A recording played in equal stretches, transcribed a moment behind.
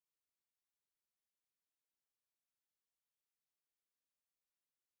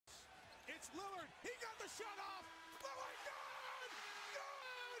Lillard, he got the shot off. Lillard, good!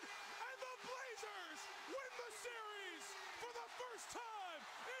 Good! And the Blazers win the series for the first time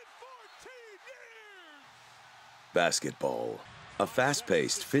in 14 years! Basketball, a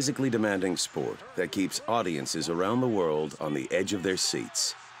fast-paced, physically demanding sport that keeps audiences around the world on the edge of their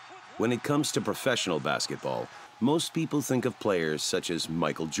seats. When it comes to professional basketball, most people think of players such as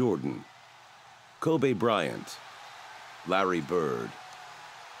Michael Jordan, Kobe Bryant, Larry Bird,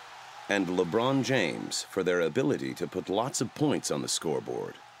 and LeBron James for their ability to put lots of points on the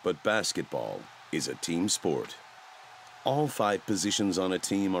scoreboard. But basketball is a team sport. All 5 positions on a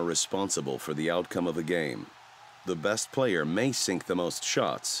team are responsible for the outcome of a game. The best player may sink the most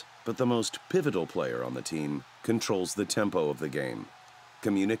shots, but the most pivotal player on the team controls the tempo of the game,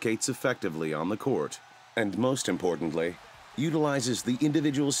 communicates effectively on the court, and most importantly, utilizes the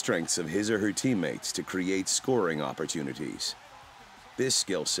individual strengths of his or her teammates to create scoring opportunities. This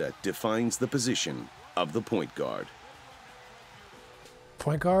skill set defines the position of the point guard.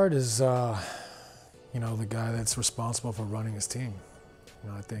 Point guard is, the guy that's responsible for running his team.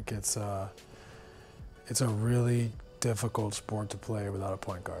 I think it's a really difficult sport to play without a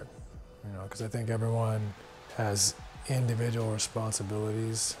point guard. Because I think everyone has individual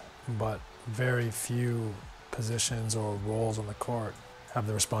responsibilities, but very few positions or roles on the court have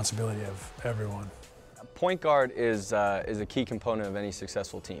the responsibility of everyone. Point guard is a key component of any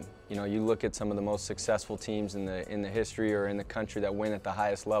successful team. You look at some of the most successful teams in the history or in the country that win at the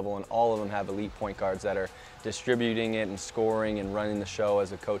highest level, and all of them have elite point guards that are distributing it and scoring and running the show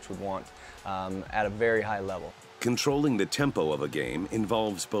as a coach would want at a very high level. Controlling the tempo of a game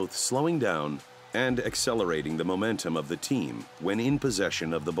involves both slowing down and accelerating the momentum of the team when in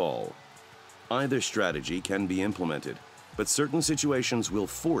possession of the ball. Either strategy can be implemented, but certain situations will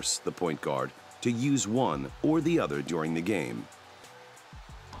force the point guard to use one or the other during the game.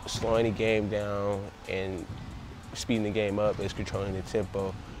 Slowing the game down and speeding the game up is controlling the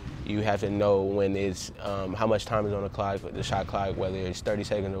tempo. You have to know when it's how much time is on the clock, the shot clock, whether it's 30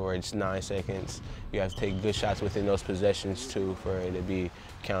 seconds or it's 9 seconds. You have to take good shots within those possessions too for it to be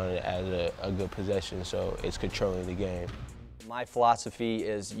counted as a good possession, so it's controlling the game. My philosophy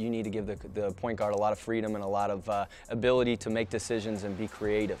is you need to give the point guard a lot of freedom and a lot of ability to make decisions and be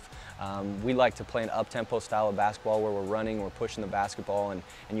creative. We like to play an up-tempo style of basketball where we're running, we're pushing the basketball, and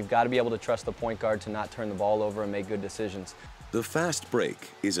you've got to be able to trust the point guard to not turn the ball over and make good decisions. The fast break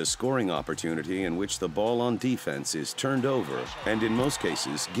is a scoring opportunity in which the ball on defense is turned over and in most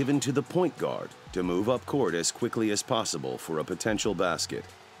cases given to the point guard to move up court as quickly as possible for a potential basket.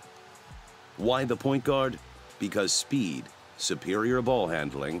 Why the point guard? Because speed, superior ball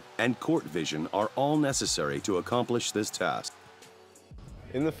handling, and court vision are all necessary to accomplish this task.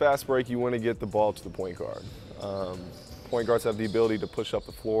 In the fast break, you want to get the ball to the point guard. Point guards have the ability to push up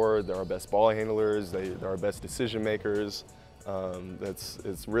the floor. They're our best ball handlers. They're our best decision makers.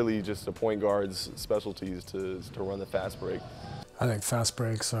 It's really just a point guard's specialties to run the fast break. I think fast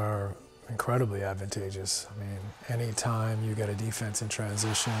breaks are incredibly advantageous. I mean, anytime you get a defense in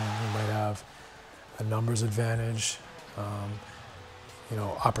transition, you might have a numbers advantage.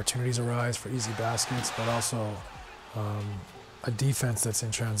 Opportunities arise for easy baskets, but also a defense that's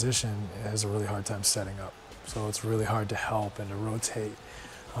in transition has a really hard time setting up. So it's really hard to help and to rotate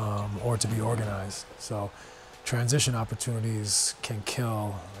or to be organized. So transition opportunities can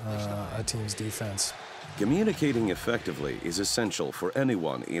kill a team's defense. Communicating effectively is essential for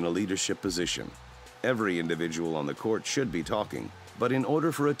anyone in a leadership position. Every individual on the court should be talking, but in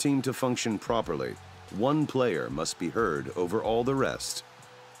order for a team to function properly, one player must be heard over all the rest.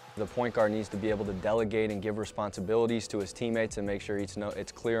 The point guard needs to be able to delegate and give responsibilities to his teammates and make sure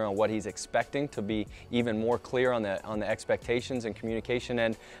it's clear on what he's expecting, to be even more clear on the expectations and communication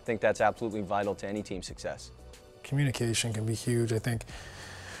end. I think that's absolutely vital to any team's success. Communication can be huge, I think,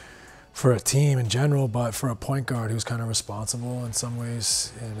 for a team in general, but for a point guard who's kind of responsible in some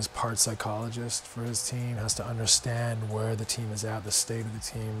ways and is part psychologist for his team, has to understand where the team is at, the state of the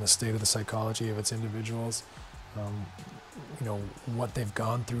team, the state of the psychology of its individuals, what they've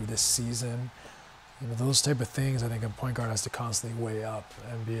gone through this season. Those type of things I think a point guard has to constantly weigh up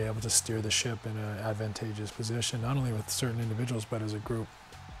and be able to steer the ship in an advantageous position, not only with certain individuals, but as a group.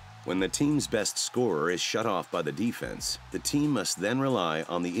 When the team's best scorer is shut off by the defense, the team must then rely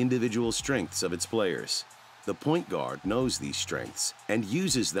on the individual strengths of its players. The point guard knows these strengths and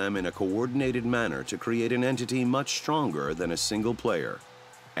uses them in a coordinated manner to create an entity much stronger than a single player,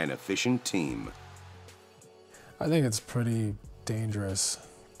 an efficient team. I think it's pretty dangerous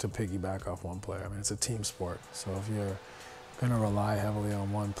to piggyback off one player. I mean, it's a team sport, so if you're going to rely heavily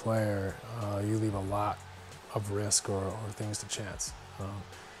on one player, you leave a lot of risk or things to chance.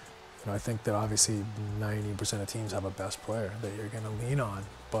 I think that obviously 90% of teams have a best player that you're going to lean on,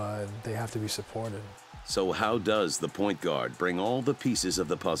 but they have to be supported. So how does the point guard bring all the pieces of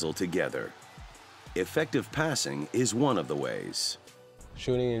the puzzle together? Effective passing is one of the ways.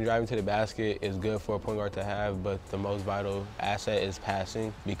 Shooting and driving to the basket is good for a point guard to have, but the most vital asset is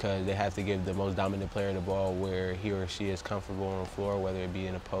passing, because they have to give the most dominant player the ball where he or she is comfortable on the floor, whether it be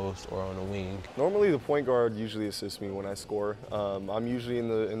in a post or on a wing. Normally the point guard usually assists me when I score. I'm usually in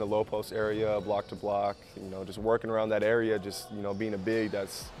the low post area, block to block, just working around that area, just being a big,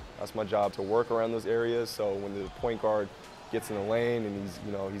 that's my job, to work around those areas. So when the point guard gets in the lane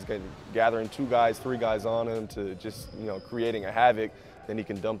and he's gathering 2 guys, 3 guys on him to just creating a havoc, then he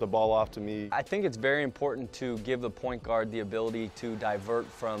can dump the ball off to me. I think it's very important to give the point guard the ability to divert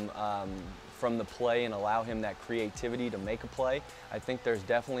from the play and allow him that creativity to make a play. I think there's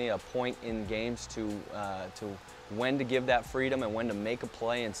definitely a point in games to when to give that freedom and when to make a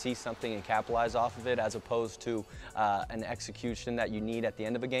play and see something and capitalize off of it, as opposed to an execution that you need at the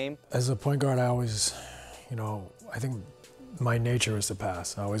end of a game. As a point guard, I always, I think my nature is to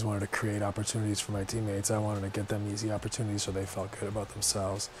pass. I always wanted to create opportunities for my teammates. I wanted to get them easy opportunities so they felt good about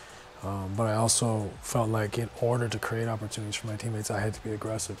themselves. But I also felt like in order to create opportunities for my teammates, I had to be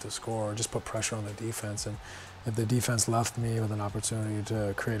aggressive to score or just put pressure on the defense. And if the defense left me with an opportunity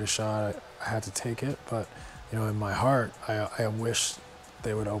to create a shot, I had to take it. But in my heart, I wish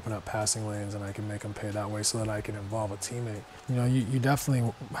they would open up passing lanes and I can make them pay that way so that I can involve a teammate. You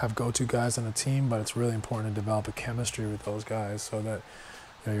definitely have go-to guys on a team, but it's really important to develop a chemistry with those guys so that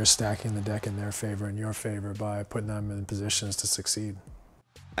you're stacking the deck in their favor and your favor by putting them in positions to succeed.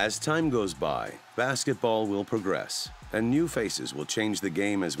 As time goes by, basketball will progress, and new faces will change the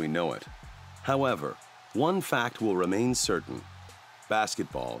game as we know it. However, one fact will remain certain: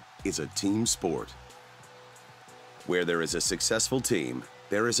 basketball is a team sport. Where there is a successful team,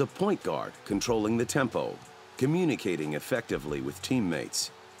 there is a point guard controlling the tempo, communicating effectively with teammates,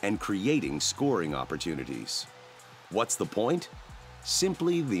 and creating scoring opportunities. What's the point?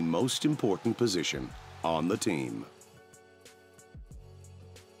 Simply the most important position on the team.